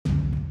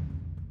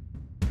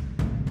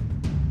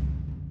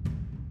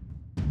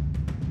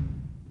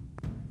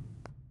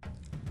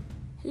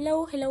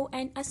Hello,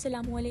 and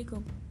Assalamu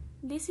alaikum.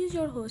 This is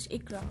your host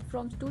Ikra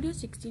from Studio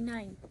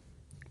 69.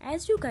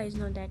 As you guys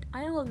know that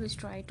I always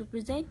try to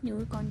present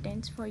new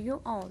contents for you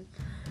all.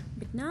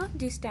 But now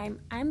this time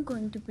I'm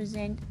going to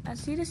present a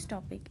serious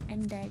topic,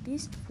 and that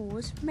is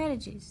forced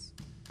marriages.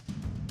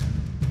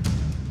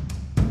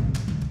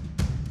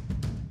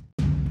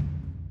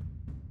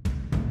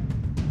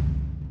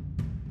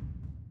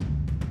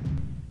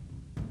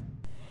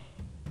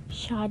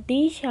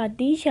 शादी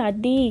शादी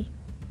शादी।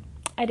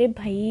 अरे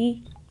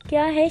भाई,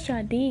 क्या है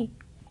शादी?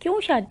 क्यों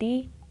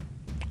शादी?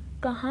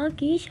 कहाँ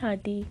की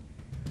शादी?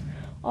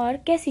 और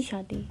कैसी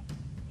शादी?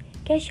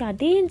 क्या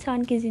शादी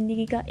इंसान की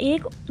ज़िंदगी का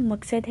एक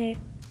मकसद है?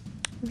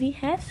 We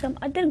have some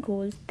other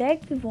goals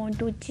that we want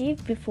to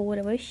achieve before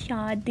our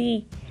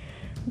शादी.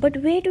 But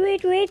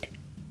wait.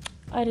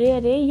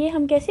 अरे ये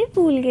हम कैसे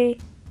भूल गए?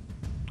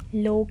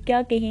 लोग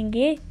क्या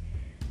कहेंगे?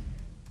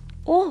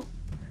 ओह,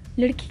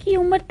 लड़की की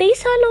उम्र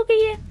 23 साल हो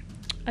गई है।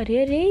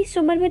 अरे इस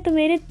उम्र में तो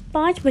मेरे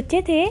 5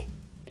 बच्चे थे।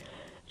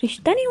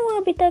 रिश्ता नहीं हुआ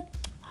अभी तक।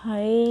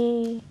 हाय,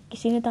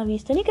 किसी ने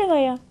तावीज़ तो नहीं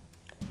करवाया?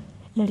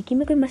 लड़की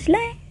में कोई मसला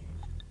है?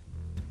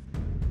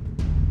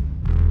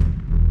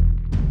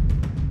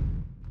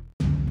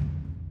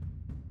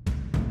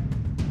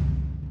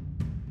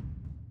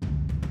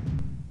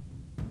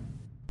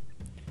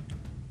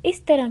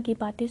 इस तरह की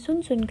बातें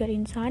सुनकर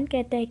इंसान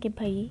कहता है कि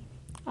भाई,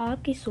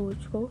 आपकी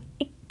सोच को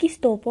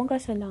 21 तोपों का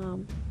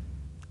सलाम।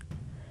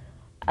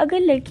 अगर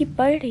लड़की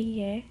पढ़ रही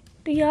है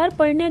तो यार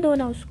पढ़ने दो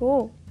ना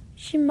उसको।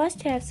 She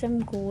must have some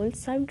goals,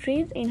 some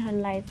dreams in her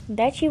life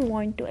that she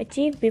want to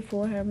achieve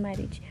before her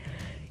marriage.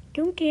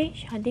 क्योंकि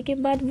शादी के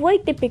बाद वही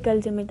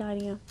टिपिकल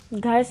जिम्मेदारियाँ,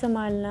 घर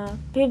संभालना,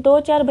 फिर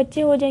 2-4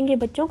 बच्चे हो जाएंगे,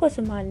 बच्चों को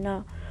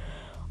संभालना,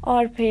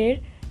 और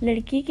फिर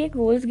लड़की के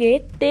गोल्स गए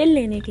तेल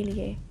लेने के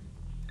लिए।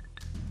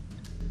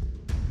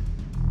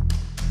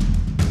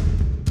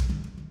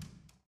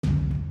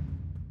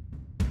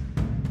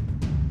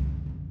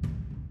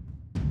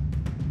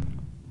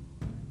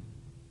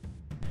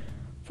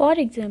 फॉर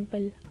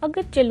एग्ज़ाम्पल,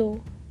 अगर चलो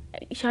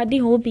शादी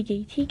हो भी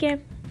गई, ठीक है,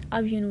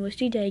 अब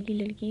यूनिवर्सिटी जाएगी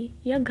लड़की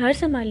या घर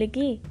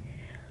संभालेगी।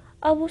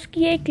 अब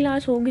उसकी एक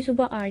क्लास होगी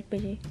सुबह 8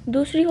 बजे,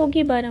 दूसरी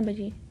होगी 12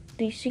 बजे,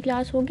 तीसरी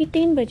क्लास होगी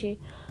 3 बजे।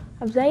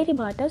 अब जाहिर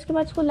बात है उसके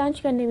बाद उसको लंच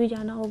करने भी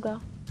जाना होगा।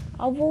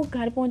 अब वो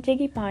घर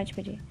पहुंचेगी 5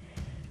 बजे।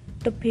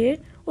 तो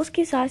फिर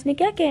उसकी सास ने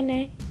क्या कहना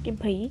है कि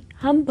भाई,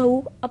 हम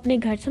बहू अपने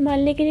घर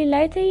संभालने के लिए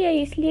लाए थे या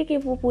इसलिए कि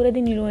वो पूरा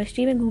दिन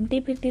यूनिवर्सिटी में घूमती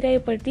फिरती रहे,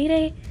 पढ़ती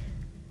रहे?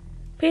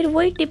 फिर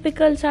वही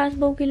टिपिकल सास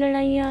बहू की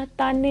लड़ाइयाँ,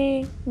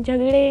 ताने,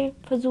 झगड़े,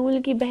 फजूल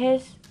की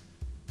बहस।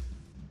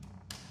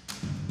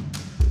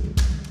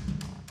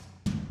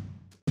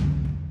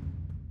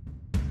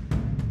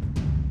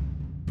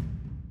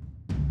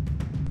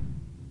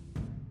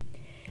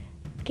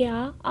 क्या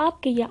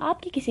आपके या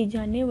आपके किसी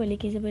जानने वाले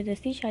की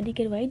ज़बरदस्ती शादी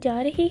करवाई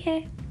जा रही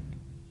है?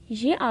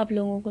 ये आप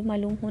लोगों को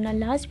मालूम होना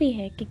लाजमी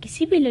है कि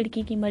किसी भी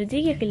लड़की की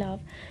मर्ज़ी के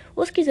ख़िलाफ़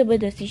उसकी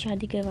ज़बरदस्ती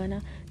शादी करवाना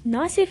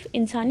ना सिर्फ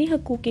इंसानी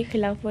हकूक़ की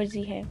ख़िलाफ़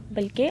वर्जी है,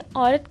 बल्कि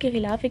औरत के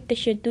ख़िलाफ़ एक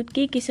तशद्दुद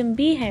की किस्म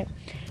भी है,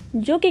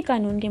 जो कि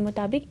कानून के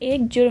मुताबिक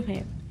एक जुर्म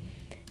है।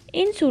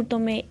 इन सूरतों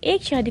में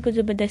एक शादी को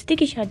ज़बरदस्ती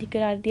की शादी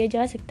करार दिया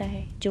जा सकता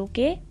है, जो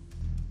कि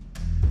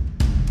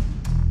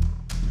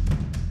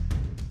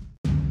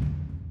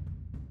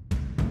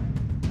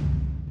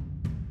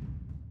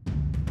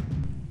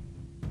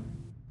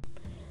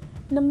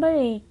नंबर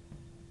 1,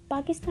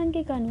 पाकिस्तान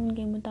के कानून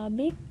के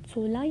मुताबिक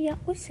 16 या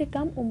उससे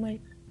कम उम्र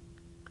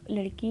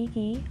लड़की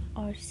की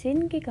और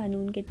सिंध के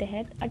कानून के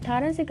तहत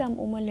 18 से कम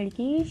उम्र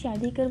लड़की की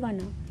शादी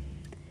करवाना।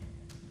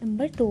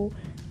 नंबर 2,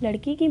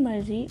 लड़की की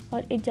मर्जी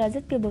और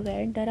इजाज़त के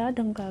बगैर डरा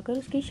धमकाकर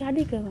उसकी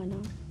शादी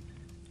करवाना।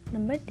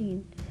 नंबर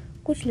 3,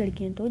 कुछ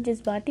लड़कियां तो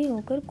जज्बाती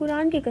होकर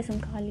कुरान की कसम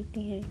खा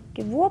लेती हैं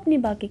कि वो अपनी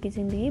बाकी की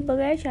ज़िंदगी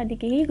बगैर शादी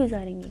के ही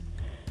गुजारेंगी।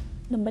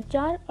 नंबर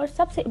 4 और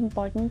सबसे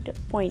इम्पॉर्टेंट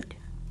पॉइंट,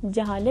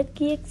 जहालत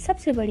की एक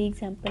सबसे बड़ी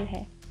एग्जाम्पल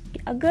है कि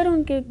अगर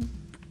उनके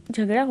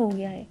झगड़ा हो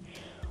गया है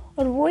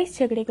और वो इस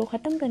झगड़े को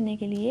ख़त्म करने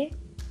के लिए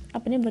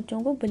अपने बच्चों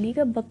को बलि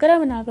का बकरा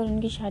बनाकर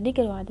उनकी शादी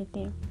करवा देते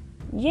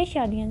हैं। ये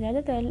शादियाँ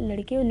ज़्यादातर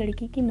लड़के और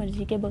लड़की की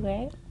मर्ज़ी के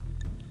बगैर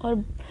और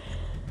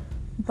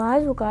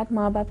बाज़ औक़ात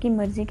माँ बाप की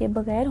मर्ज़ी के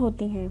बगैर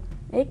होती हैं,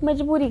 एक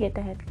मजबूरी के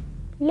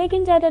तहत।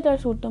 लेकिन ज़्यादातर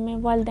सूरतों में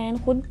वालिदैन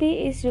ख़ुद भी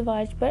इस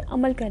रिवाज पर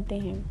अमल करते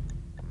हैं।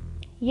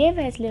 ये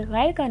फैसले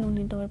गैर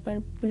कानूनी तौर पर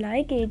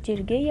बुलाए गए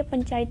जिरगे या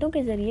पंचायतों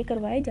के ज़रिए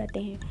करवाए जाते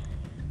हैं।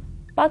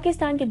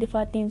 पाकिस्तान के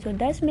दिफा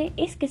 310 में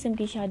इस किस्म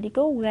की शादी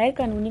को गैर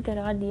कानूनी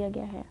करार दिया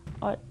गया है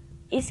और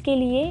इसके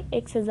लिए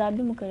एक सज़ा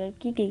भी मुकर्रर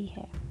की गई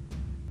है।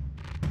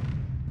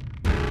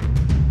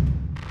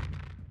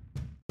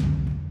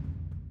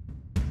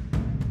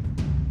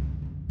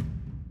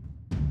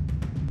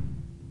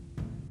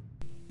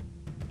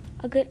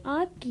 अगर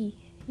आपकी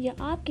या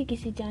आपके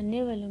किसी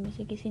जानने वालों में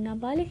से किसी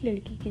नाबालिग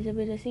लड़की की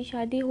ज़बरदस्ती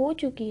शादी हो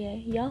चुकी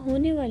है या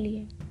होने वाली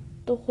है,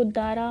 तो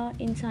खुदारा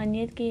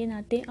इंसानियत के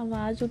नाते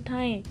आवाज़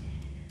उठाएं।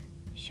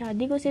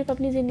 शादी को सिर्फ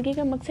अपनी ज़िंदगी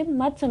का मकसद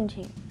मत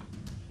समझें।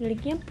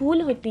 लड़कियां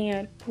फूल होती हैं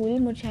और फूल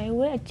मुरझाए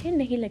हुए अच्छे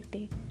नहीं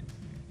लगते।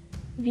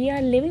 We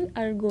are living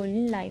our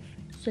golden life,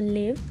 so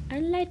live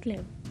and let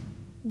live,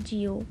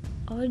 जियो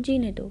और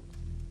जीने दो।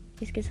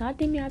 इसके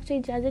साथ ही मैं आपसे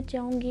इजाज़त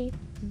चाहूँगी।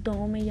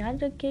 दुआओं में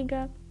याद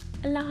रखिएगा।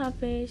 अल्लाह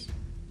हाफिज़।